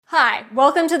Hi,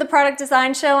 welcome to the Product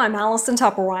Design Show. I'm Allison.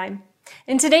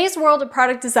 In today's world of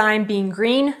product design, being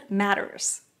green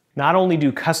matters. Not only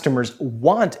do customers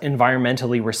want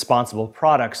environmentally responsible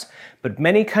products, but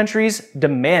many countries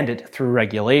demand it through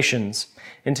regulations.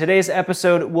 In today's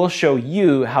episode, we'll show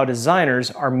you how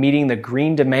designers are meeting the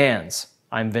green demands.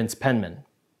 I'm Vince Penman.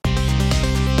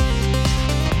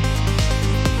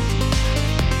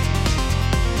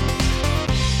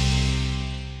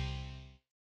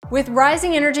 With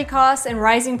rising energy costs and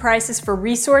rising prices for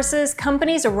resources,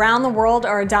 companies around the world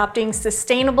are adopting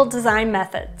sustainable design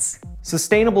methods.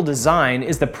 Sustainable design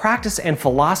is the practice and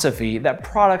philosophy that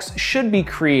products should be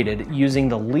created using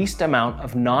the least amount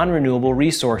of non-renewable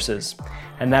resources,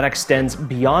 and that extends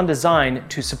beyond design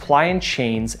to supply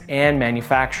chains and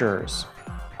manufacturers.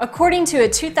 According to a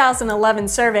 2011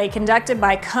 survey conducted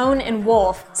by Cohn and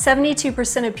Wolfe,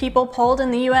 72% of people polled in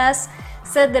the U.S.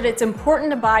 said that it's important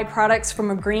to buy products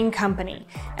from a green company,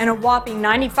 and a whopping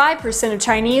 95% of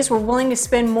Chinese were willing to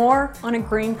spend more on a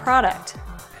green product.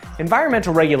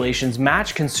 Environmental regulations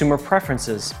match consumer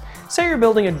preferences. Say you're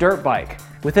building a dirt bike.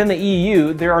 Within the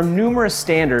EU, there are numerous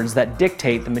standards that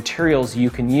dictate the materials you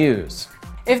can use.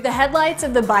 If the headlights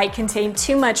of the bike contain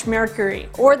too much mercury,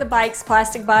 or the bike's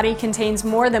plastic body contains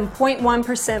more than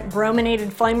 0.1%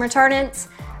 brominated flame retardants,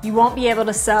 you won't be able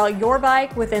to sell your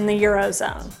bike within the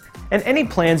Eurozone. And any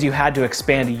plans you had to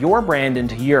expand your brand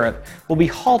into Europe will be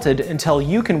halted until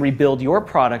you can rebuild your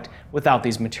product without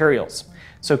these materials.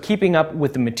 So keeping up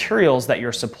with the materials that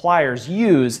your suppliers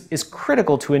use is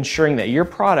critical to ensuring that your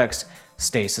products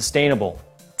stay sustainable.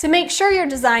 To make sure your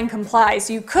design complies,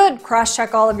 you could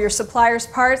cross-check all of your suppliers'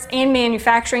 parts and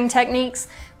manufacturing techniques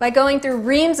by going through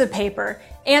reams of paper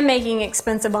and making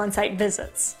expensive on-site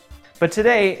visits. But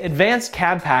today, advanced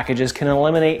CAD packages can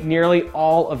eliminate nearly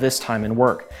all of this time and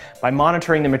work. By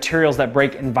monitoring the materials that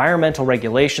break environmental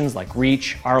regulations like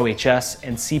REACH, RoHS,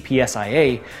 and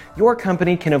CPSIA, your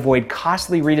company can avoid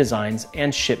costly redesigns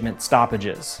and shipment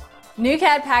stoppages. New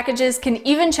CAD packages can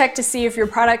even check to see if your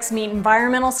products meet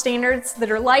environmental standards that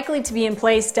are likely to be in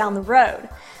place down the road,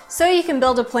 so you can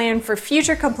build a plan for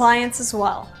future compliance as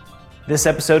well. This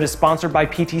episode is sponsored by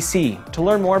PTC. To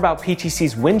learn more about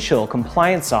PTC's Windchill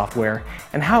compliance software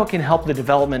and how it can help the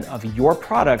development of your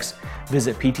products,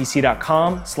 visit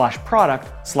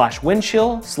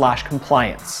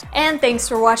ptc.com/product/windchill/compliance. And thanks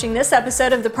for watching this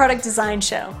episode of the Product Design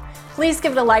Show. Please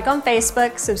give it a like on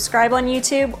Facebook, subscribe on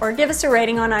YouTube, or give us a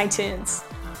rating on iTunes.